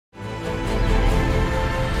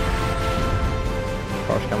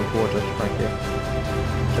towards us, Frankie.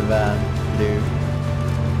 The van, blue.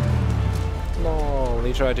 No,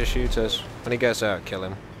 he tried to shoot us. When he gets out, kill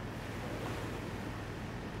him.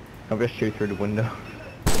 I'll just shoot through the window.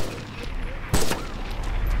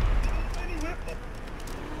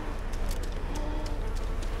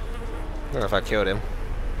 I don't know if I killed him.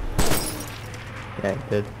 Yeah, he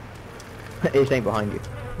did. He's ain't behind you.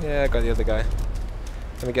 Yeah, I got the other guy.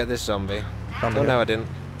 Let me get this zombie. Oh no, I didn't.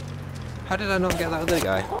 How did I not get that other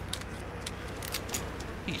guy?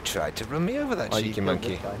 He tried to run me over, that cheeky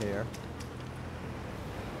monkey. This guy here.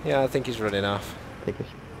 Yeah, I think he's running off. Take a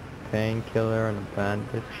painkiller and a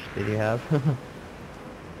bandage. Did he have?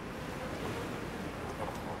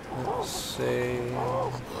 Let's see.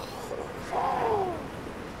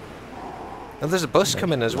 Oh, there's a bus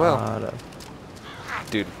coming as well.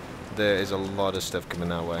 Dude, there is a lot of stuff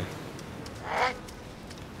coming our way.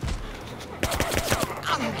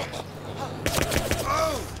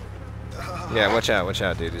 Yeah, watch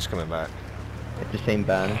out, dude. He's coming back. It's the same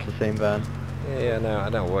van. It's the same van. Yeah, no, I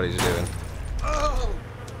don't know what he's doing.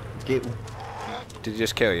 Get. Did he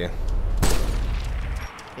just kill you?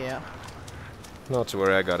 Yeah. Not to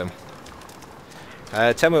worry, I got him.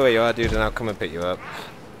 Tell me where you are, dude, and I'll come and pick you up.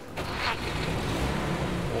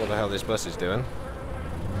 What the hell this bus is doing?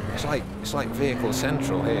 It's like vehicle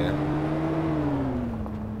central here.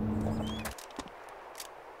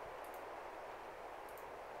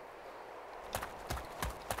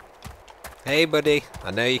 Hey, buddy.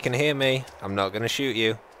 I know you can hear me. I'm not gonna shoot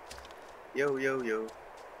you. Yo, yo, yo.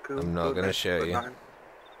 Cool, I'm not gonna shoot you.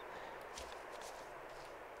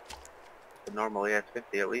 But normally it's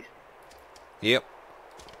 50 at least. Yep.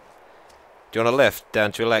 Do you want a lift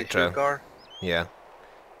down to Is Electro? your car? Yeah.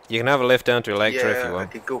 You can have a lift down to Electro Yeah, if you I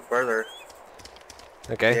want. could go further.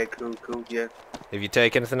 Okay. Yeah, cool, cool, yeah. If you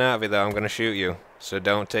take anything out of it, though, I'm gonna shoot you. So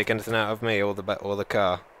don't take anything out of me or the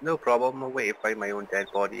car. No problem, I'll wait to find my own dead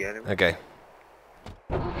body anyway. Okay.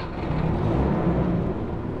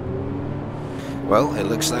 Well, it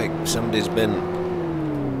looks like somebody's been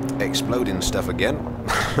exploding stuff again.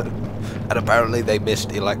 And apparently they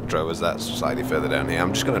missed Electro, as that's slightly further down here.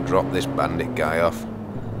 I'm just going to drop this bandit guy off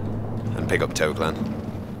and pick up Toklan.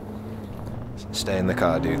 Stay in the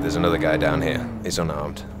car, dude. There's another guy down here. He's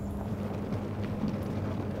unarmed.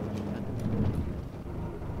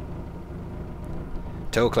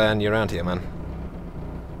 Toklan, you're around here, man.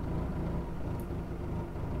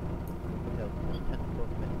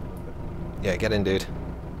 Yeah, get in, dude.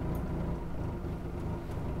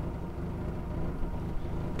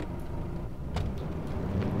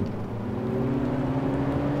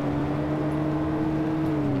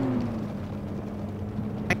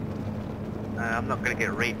 I'm not gonna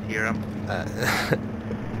get raped here,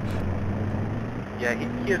 Yeah,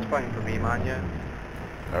 here's fine for me, man, yeah.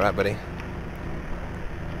 Alright, buddy.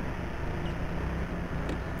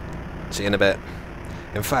 See you in a bit.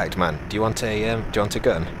 In fact, man, do you want a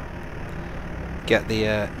gun? Get the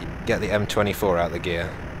M24 out of the gear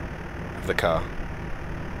of the car.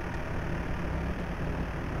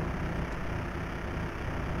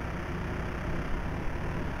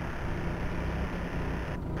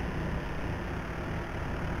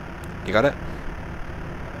 You got it?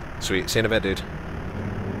 Sweet. See you in a bit, dude.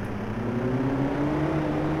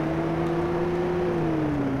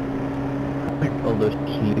 All those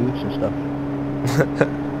cubes and stuff.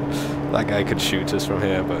 That guy could shoot us from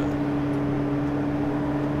here, but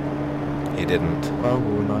he didn't. Well,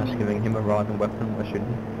 we were nice giving him a rod and weapon, why shouldn't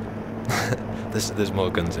he? There's more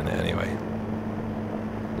guns in it anyway.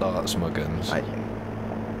 Lots more guns. I see.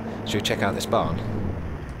 Should we check out this barn?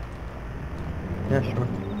 Yeah, sure.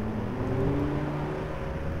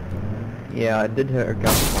 Yeah, I did hear a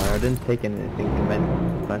gunfire. I didn't take anything to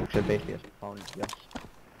men, but I basically just found just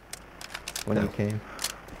when you came.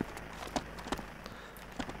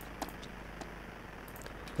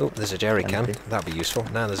 Oh, there's a jerry can. Empty. That'd be useful.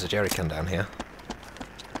 Now there's a jerry can down here.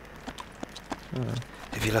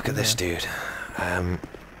 If you look at this, dude,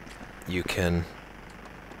 you can...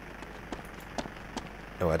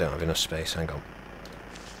 Oh, I don't have enough space. Hang on.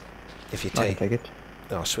 If you I can take it.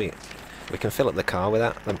 Oh, sweet. We can fill up the car with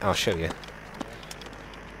that. I'll show you.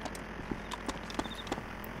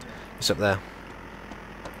 It's up there.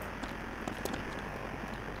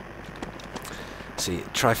 See,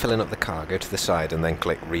 try filling up the car. Go to the side and then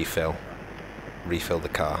click refill. Refill the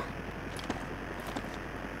car.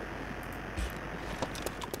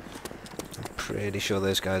 I'm pretty sure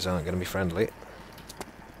those guys aren't going to be friendly.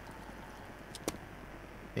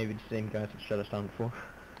 Maybe the same guys that shut us down before.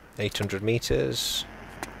 800 meters.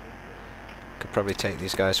 Could probably take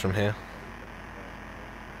these guys from here.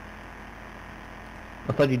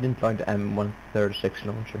 I thought you didn't find the M136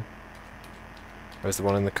 launcher. Where's the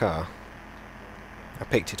one in the car? I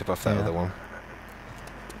picked it up off that Yeah. other one.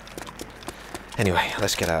 Anyway,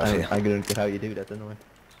 let's get out of here. I don't get how you do that anyway.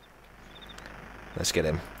 Let's get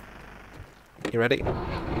him. You ready?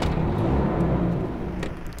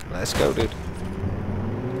 Let's go, dude.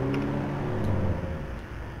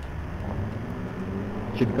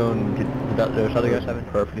 Should go and get those other guys having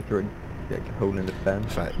perfectly through like a hole in the fence. In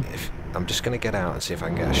fact, I'm just gonna get out and see if I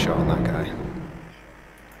can get a shot on that guy.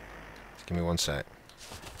 Just give me 1 sec.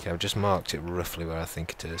 Okay, I've just marked it roughly where I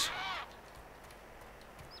think it is.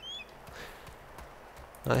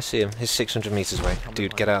 I see him. He's 600 meters away.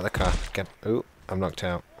 Dude, get out of the car. Get. Oh, I'm knocked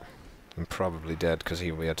out. I'm probably dead because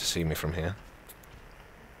he will be able to see me from here.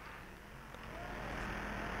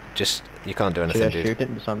 Just, you can't do anything, Should I dude. shoot it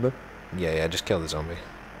in the sunroof? Yeah, just kill the zombie.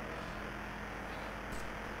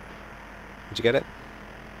 Did you get it?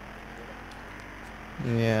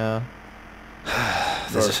 Yeah.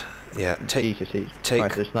 Yeah, take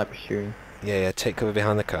Right, the sniper shooting. Yeah, take cover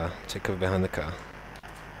behind the car. Take cover behind the car.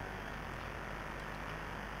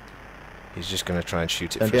 He's just gonna try and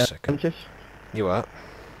shoot it for a second. Bandages? You are?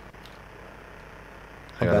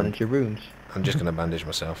 I'll bandage your wounds. I'm just gonna bandage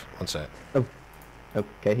myself. 1 sec. Oh.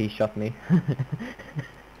 Okay, he shot me.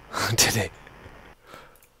 Did he?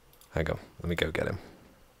 Hang on, let me go get him.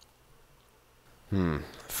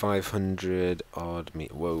 500 odd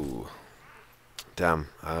meter. Whoa. Damn.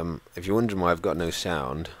 If you're wondering why I've got no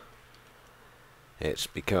sound, it's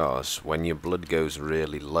because when your blood goes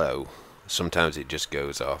really low, sometimes it just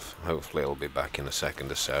goes off. Hopefully it'll be back in a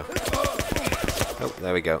second or so. Oh,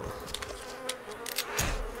 there we go.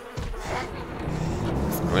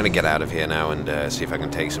 I'm gonna get out of here now and see if I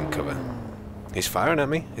can take some cover. He's firing at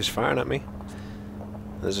me. He's firing at me.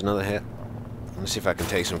 There's another hit. Let's see if I can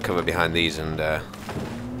take some cover behind these and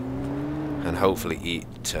hopefully eat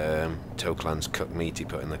Toklan's cooked meat he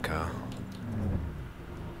put in the car.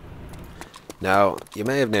 Now, you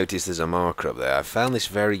may have noticed there's a marker up there. I found this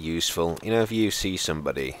very useful. You know, if you see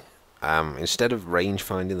somebody, instead of range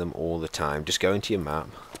finding them all the time, just go into your map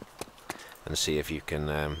and see if you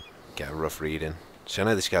can get a rough reading. So I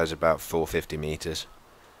know this guy's about 450 meters.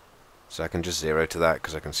 So I can just zero to that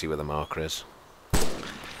because I can see where the marker is.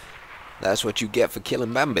 That's what you get for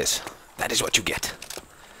killing Bambis. That is what you get.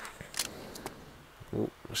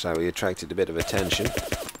 Ooh, looks like we attracted a bit of attention.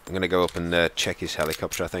 I'm going to go up and check his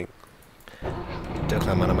helicopter, I think.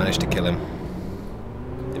 Doklan man, I managed to kill him.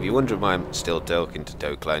 If you wonder why I'm still talking to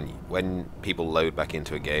Doklan, when people load back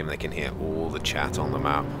into a game, they can hear all the chat on the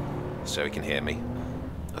map. So he can hear me.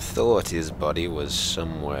 I thought his body was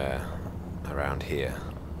somewhere around here.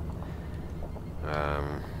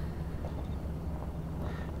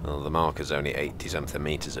 Well, the marker's only 80-something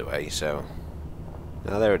meters away, so...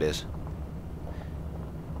 Oh, there it is.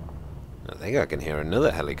 I think I can hear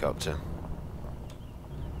another helicopter.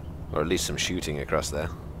 Or at least some shooting across there.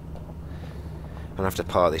 I'm gonna have to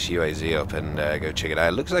park this UAZ up and go check it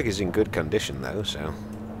out. It looks like it's in good condition, though, so...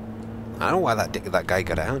 I don't know why that guy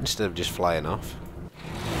got out instead of just flying off.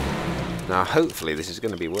 Now, hopefully this is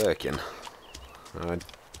going to be working. I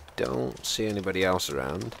don't see anybody else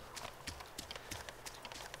around.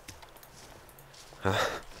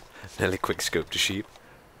 Nearly quick scoped a sheep.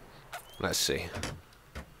 Let's see.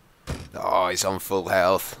 Oh, he's on full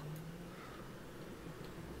health.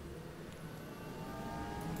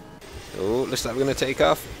 Oh, looks like we're going to take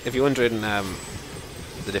off. If you're wondering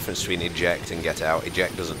the difference between eject and get out,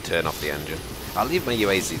 eject doesn't turn off the engine. I'll leave my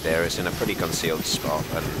UAZ there. It's in a pretty concealed spot,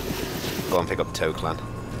 and go and pick up Toklan.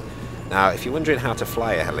 Now, if you're wondering how to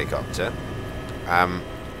fly a helicopter,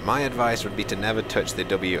 my advice would be to never touch the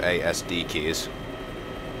WASD keys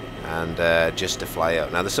and just to fly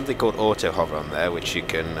up. Now, there's something called auto hover on there, which you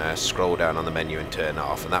can scroll down on the menu and turn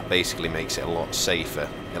off, and that basically makes it a lot safer.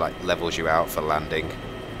 It like levels you out for landing,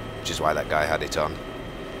 which is why that guy had it on.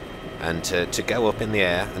 And to go up in the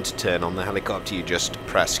air and to turn on the helicopter, you just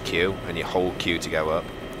press Q and you hold Q to go up,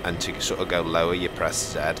 and to sort of go lower you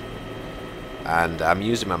press Z. And I'm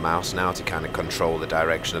using my mouse now to kind of control the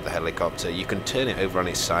direction of the helicopter. You can turn it over on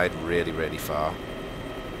its side really, really far.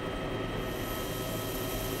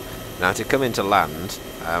 Now to come into land,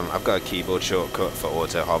 I've got a keyboard shortcut for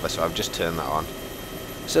auto hover, so I've just turned that on.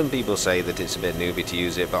 Some people say that it's a bit newbie to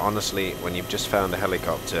use it, but honestly, when you've just found a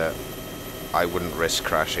helicopter, I wouldn't risk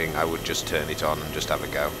crashing. I would just turn it on and just have a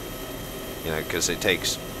go. You know, because it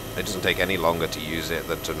doesn't take any longer to use it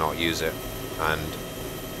than to not use it, and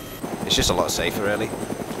it's just a lot safer, really.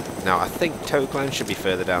 Now, I think Toklan should be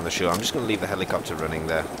further down the shore. I'm just going to leave the helicopter running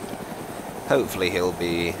there. Hopefully he'll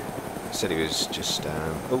be... Said he was just...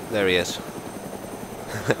 oh, there he is.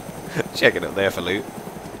 Checking up there for loot.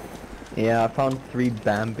 Yeah, I found 3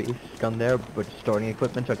 Bambis gone there, but storing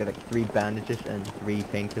equipment, so I got like 3 bandages and 3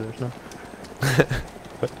 painkillers now.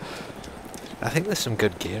 I think there's some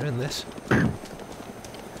good gear in this.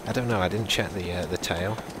 I don't know, I didn't check the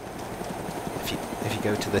tail. If you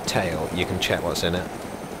go to the tail, you can check what's in it.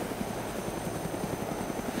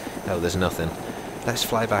 Oh, there's nothing. Let's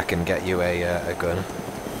fly back and get you a gun.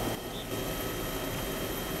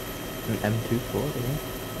 An M24,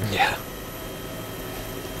 yeah. Yeah.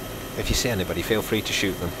 If you see anybody, feel free to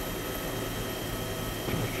shoot them.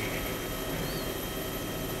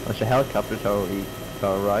 Well, the helicopter's already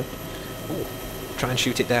right. Ooh. Try and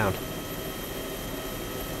shoot it down.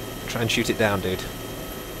 Try and shoot it down, dude.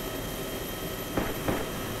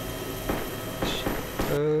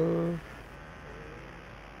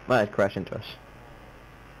 Might crash into us.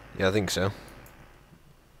 Yeah, I think so.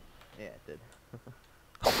 Yeah, it did.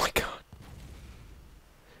 Oh my god.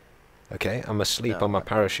 Okay, I'm asleep No, on my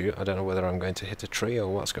parachute. I don't know whether I'm going to hit a tree or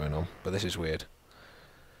what's going on, but this is weird.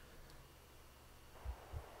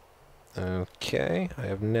 Okay, I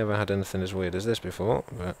have never had anything as weird as this before,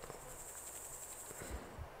 but...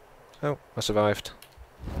 Oh, I survived.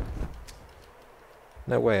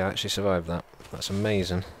 No way I actually survived that. That's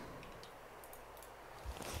amazing.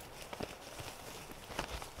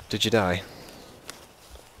 Did you die?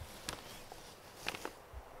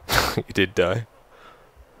 You did die.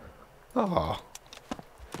 Oh,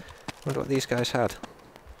 wonder what these guys had.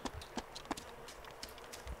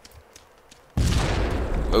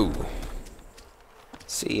 Oh,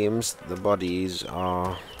 seems the bodies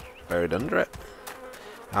are buried under it.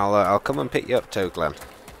 I'll come and pick you up, Toglan.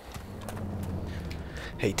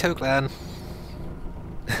 Hey, Toglan.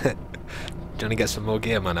 Do you want to get some more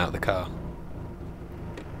gear, man, out of the car?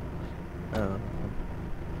 Oh.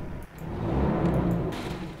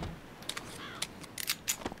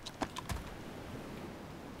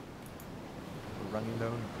 Running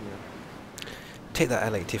down here. Take that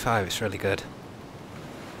L85, it's really good.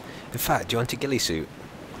 In fact, do you want a ghillie suit?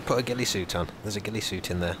 Put a ghillie suit on. There's a ghillie suit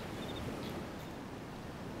in there.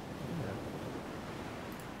 Yeah.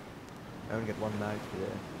 I only get 1 mag for the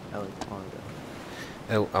L85.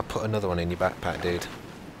 Oh, I'll put another one in your backpack, dude.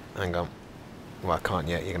 Hang on. Well, I can't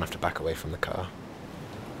yet. You're going to have to back away from the car.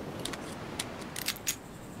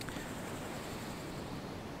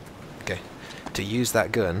 Okay. To use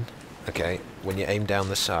that gun, okay, when you aim down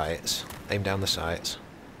the sights,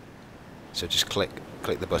 so just click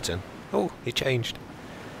the button. Oh, he changed.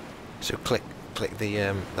 So click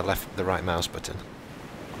the right mouse button.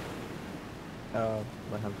 My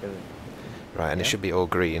hand's good. Right, and Yeah. it should be all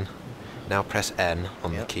green. Now press N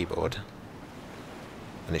on the Yep. keyboard.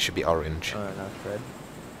 And it should be orange. Oh, now it's red.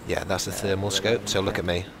 Yeah, that's the Yeah, thermal red scope, one, so look yeah. at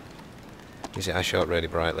me. You see I show up really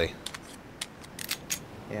brightly.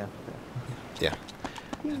 Yeah. Yeah.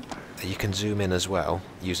 You can zoom in as well,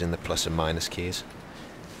 using the plus and minus keys.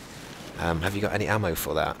 Have you got any ammo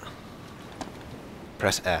for that?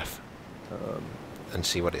 Press F and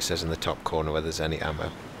see what it says in the top corner whether there's any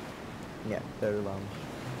ammo. Yeah, very long.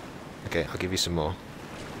 Okay, I'll give you some more.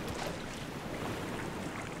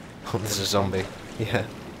 Oh, there's a zombie. Yeah.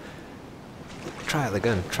 Try out the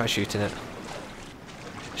gun. Try shooting it.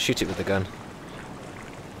 Shoot it with the gun.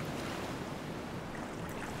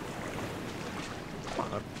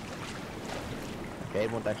 Okay,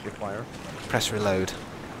 it won't actually fire. Press reload.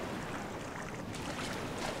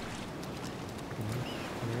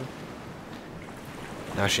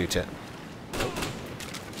 Now shoot it.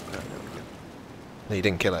 No, you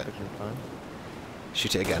didn't kill it.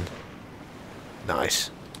 Shoot it again. Nice.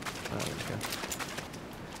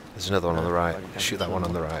 There's another one on the right. Shoot that one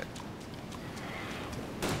on the right.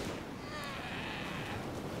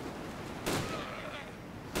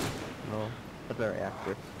 No, that's very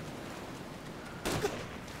accurate.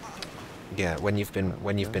 Yeah, when you've been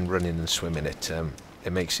running and swimming, it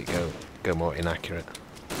makes it go more inaccurate.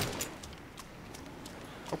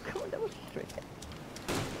 Oh come on, that was straight. There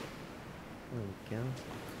we go.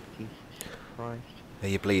 Jesus Christ. Are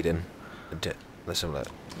you bleeding? Let's have a look.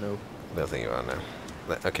 No. I don't think you are now.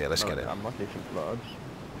 Okay, let's get it. I'm not losing blood.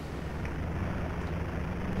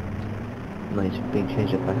 Nice big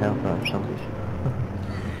change of my health or something.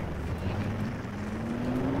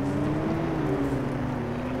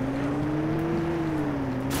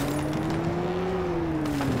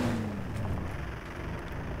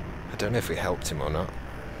 I don't know if we helped him or not.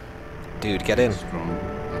 Dude, get in. Strong,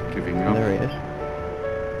 not giving up. There he is.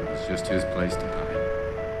 It was just his place to hide.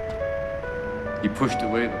 He pushed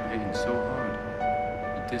away the pain so hard,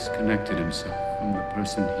 he disconnected himself from the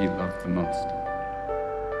person he loved the most.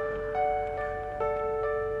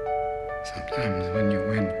 Sometimes when you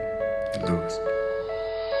win, lose.